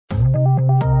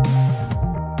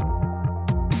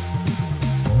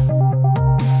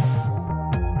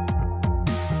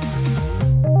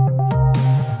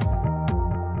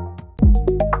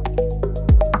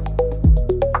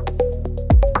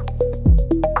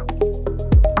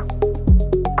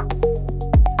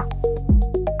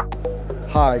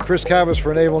Hi, Chris Cavas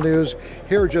for Naval News,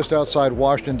 here just outside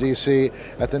Washington, D.C.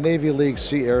 at the Navy League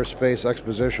Sea Airspace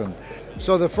Exposition.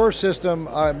 So the first system,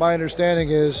 my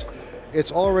understanding is,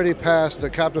 it's already passed, the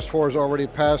CAPTAS-4 has already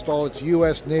passed all its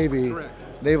U.S. Navy Correct.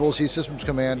 Naval Sea Systems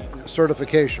Command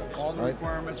certification. All the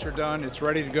requirements are done, it's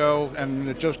ready to go,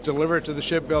 and just deliver it to the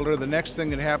shipbuilder. The next thing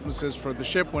that happens is for the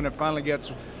ship, when it finally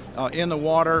gets in the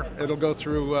water, it'll go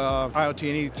through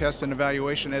IOT&E test and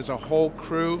evaluation as a whole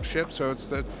crew ship, so it's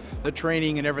the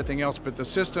training and everything else, but the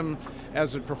system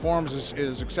as it performs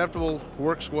is acceptable,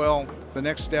 works well. The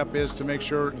next step is to make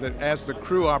sure that as the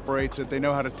crew operates it, they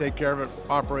know how to take care of it,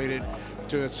 operate it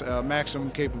to its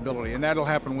maximum capability, and that'll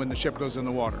happen when the ship goes in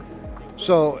the water.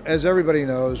 So, as everybody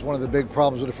knows, one of the big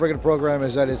problems with the frigate program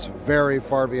is that it's very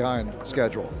far behind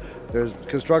schedule.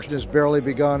 Construction has barely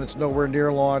begun, it's nowhere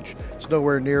near launch, it's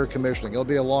nowhere near commissioning. It'll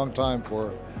be a long time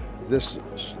for this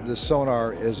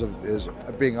sonar is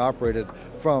being operated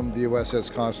from the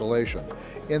USS Constellation.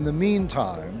 In the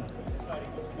meantime,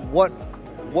 what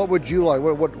would you like?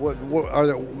 What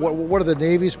are the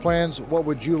Navy's plans? What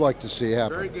would you like to see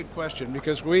happen? Very good question,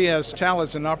 because we as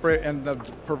Thales and the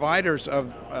providers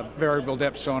of variable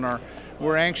depth sonar,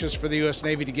 we're anxious for the U.S.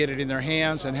 Navy to get it in their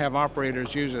hands and have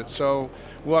operators use it. So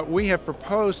what we have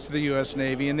proposed to the U.S.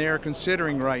 Navy, and they are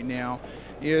considering right now,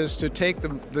 is to take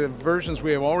the versions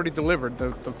we have already delivered,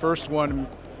 the first one,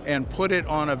 and put it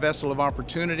on a vessel of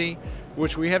opportunity,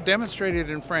 which we have demonstrated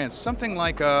in France, something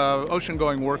like an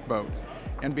ocean-going workboat,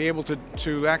 and be able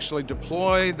to actually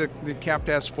deploy the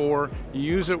CAPTAS-4,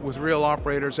 use it with real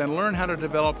operators, and learn how to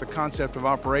develop the concept of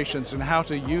operations and how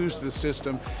to use the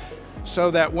system,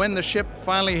 so that when the ship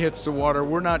finally hits the water,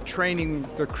 we're not training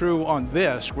the crew on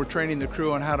this, we're training the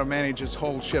crew on how to manage this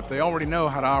whole ship. They already know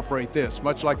how to operate this,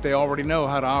 much like they already know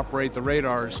how to operate the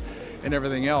radars and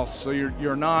everything else. So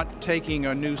you're not taking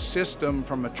a new system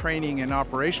from a training and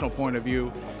operational point of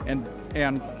view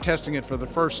and testing it for the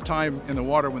first time in the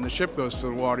water when the ship goes to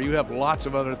the water. You have lots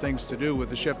of other things to do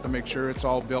with the ship to make sure it's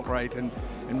all built right and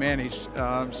managed.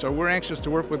 So we're anxious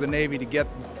to work with the Navy to get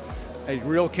a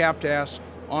real CAPTAS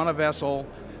on a vessel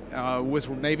with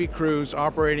Navy crews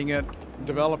operating it,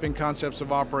 developing concepts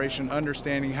of operation,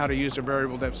 understanding how to use a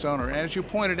variable depth sonar. And as you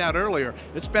pointed out earlier,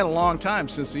 it's been a long time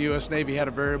since the U.S. Navy had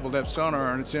a variable depth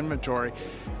sonar in its inventory,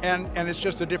 and it's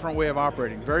just a different way of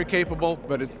operating. Very capable,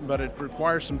 but it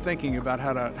requires some thinking about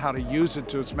how to use it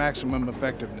to its maximum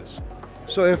effectiveness.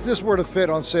 So if this were to fit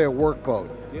on, say, a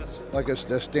workboat, yes, like a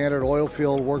standard oil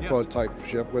field workboat yes, type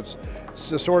ship, which it's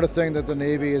the sort of thing that the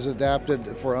Navy has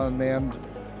adapted for unmanned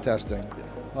testing.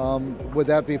 Would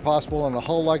that be possible on a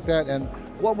hull like that, and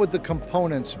what would the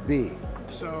components be?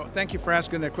 So thank you for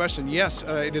asking that question. Yes,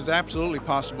 it is absolutely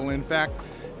possible. In fact,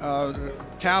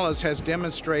 Thales has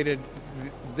demonstrated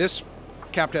this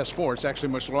CAPTAS-4, it's actually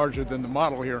much larger than the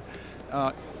model here,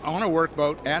 on a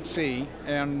workboat at sea,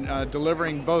 and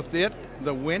delivering both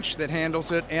the winch that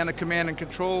handles it and a command and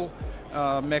control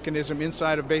mechanism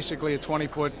inside of basically a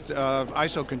 20-foot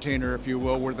ISO container, if you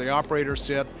will, where the operators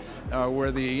sit,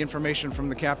 where the information from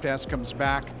the CAPTAS comes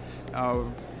back,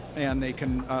 and they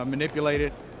can manipulate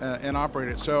it and operate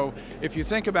it. So if you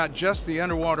think about just the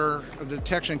underwater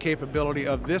detection capability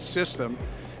of this system,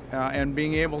 and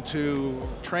being able to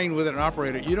train with it and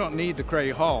operate it, you don't need the Cray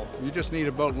hull. You just need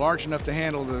a boat large enough to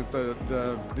handle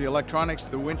the electronics,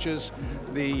 the winches,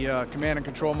 the command and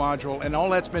control module, and all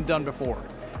that's been done before.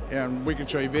 And we can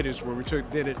show you videos where we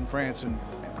did it in France, and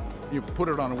you put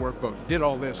it on a workboat, did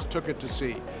all this, took it to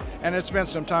sea. And it's been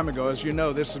some time ago. As you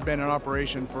know, this has been in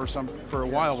operation for a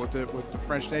while with the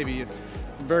French Navy.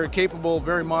 Very capable,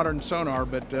 very modern sonar,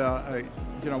 but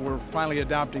we're finally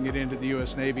adopting it into the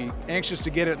U.S. Navy. Anxious to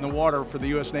get it in the water for the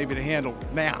U.S. Navy to handle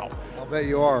now. I'll bet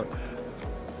you are.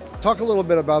 Talk a little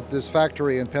bit about this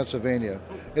factory in Pennsylvania.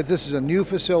 If this is a new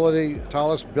facility,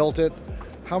 Thales built it,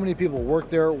 how many people work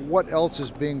there? What else is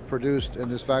being produced in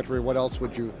this factory? What else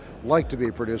would you like to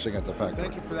be producing at the factory?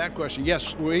 Thank you for that question.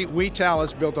 Yes, we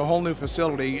Thales built a whole new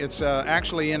facility. It's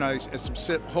actually in a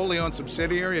wholly owned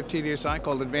subsidiary of TDSI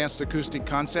called Advanced Acoustic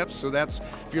Concepts. So that's,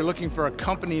 if you're looking for a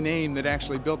company name that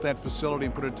actually built that facility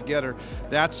and put it together,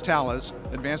 that's Thales,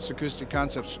 Advanced Acoustic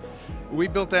Concepts. We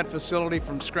built that facility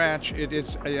from scratch. It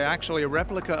is actually a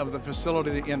replica of the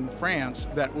facility in France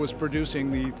that was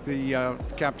producing the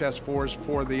CAPTAS-4s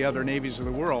for the other navies of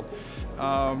the world.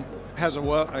 Has a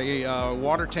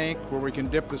water tank where we can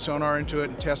dip the sonar into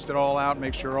it and test it all out,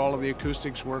 make sure all of the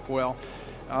acoustics work well.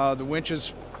 The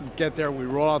winches get there, we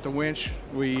roll out the winch,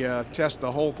 we test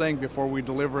the whole thing before we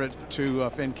deliver it to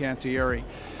Fincantieri.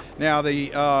 Now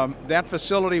that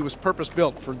facility was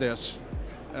purpose-built for this.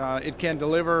 It can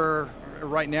deliver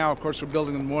right now, of course, we're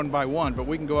building them one by one, but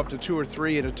we can go up to 2 or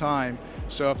 3 at a time.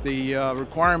 So if the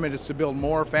requirement is to build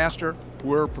more faster,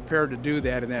 we're prepared to do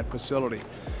that in that facility.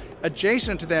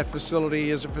 Adjacent to that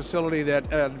facility is a facility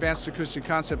that Advanced Acoustic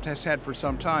Concept has had for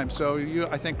some time. So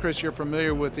I think, Chris, you're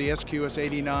familiar with the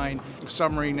SQS-89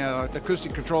 submarine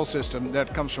acoustic control system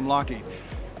that comes from Lockheed.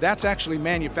 That's actually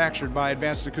manufactured by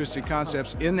Advanced Acoustic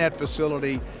Concepts in that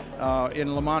facility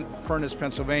in Lamont Furnace,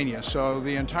 Pennsylvania. So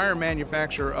the entire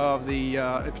manufacture of the,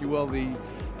 if you will, the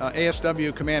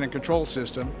ASW command and control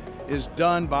system is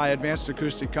done by Advanced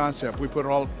Acoustic Concept. We put it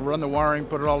all, run the wiring,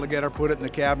 put it all together, put it in the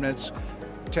cabinets,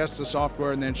 test the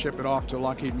software, and then ship it off to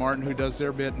Lockheed Martin, who does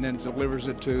their bit and then delivers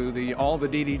it to all the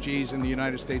DDGs in the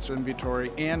United States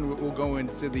inventory, and will go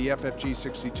into the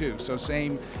FFG-62. So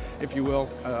same, if you will,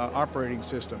 operating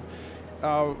system.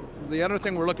 The other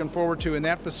thing we're looking forward to in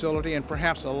that facility, and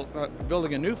perhaps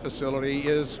building a new facility,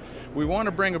 is we want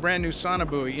to bring a brand new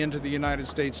sonobuoy into the United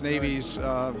States Navy's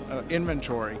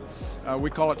inventory.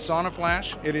 We call it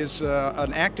SonoFlash. It is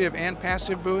an active and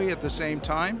passive buoy at the same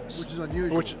time. Which is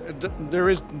unusual. Which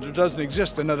there doesn't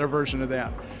exist another version of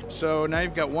that. So now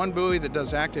you've got one buoy that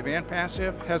does active and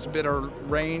passive, has a bit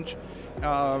of range.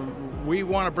 We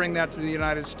want to bring that to the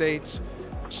United States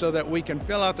so that we can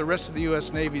fill out the rest of the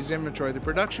U.S. Navy's inventory. The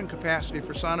production capacity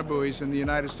for sonobuoys in the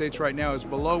United States right now is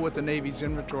below what the Navy's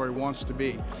inventory wants to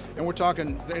be. And we're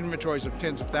talking the inventories of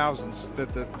tens of thousands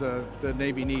that the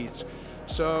Navy needs.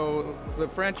 So the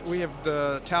French, we have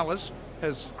the Thales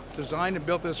has designed and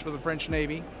built this for the French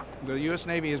Navy. The U.S.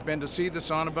 Navy has been to see the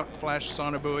SonoFlash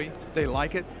sonobuoy. They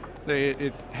like it.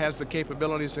 It has the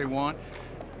capabilities they want.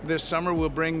 This summer we'll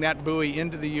bring that buoy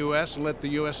into the U.S. and let the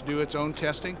U.S. do its own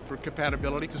testing for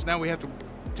compatibility, because now we have to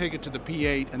take it to the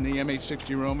P-8 and the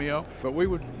MH-60 Romeo. But we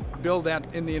would build that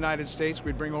in the United States.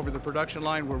 We'd bring over the production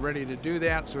line. We're ready to do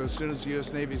that. So as soon as the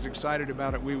U.S. Navy is excited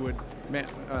about it, we would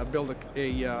build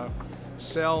a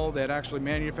cell that actually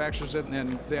manufactures it,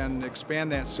 and then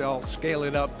expand that cell, scale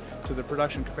it up to the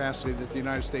production capacity that the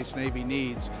United States Navy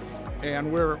needs.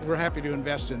 And we're happy to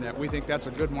invest in that. We think that's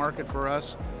a good market for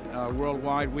us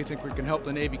worldwide. We think we can help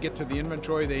the Navy get to the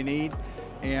inventory they need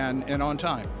and on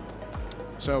time.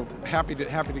 So happy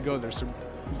to go there. Some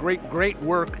great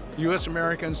work, U.S.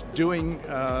 Americans doing,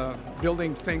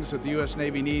 building things that the U.S.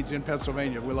 Navy needs in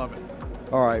Pennsylvania. We love it.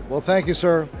 All right, well, thank you,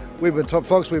 sir.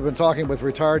 Folks, we've been talking with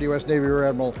retired U.S. Navy Rear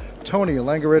Admiral Tony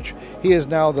Langridge. He is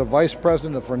now the Vice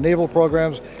President for Naval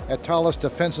Programs at Thales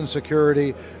Defense and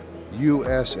Security,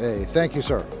 USA. Thank you,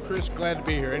 sir. Chris, glad to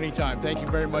be here anytime. Thank you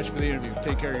very much for the interview.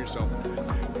 Take care of yourself.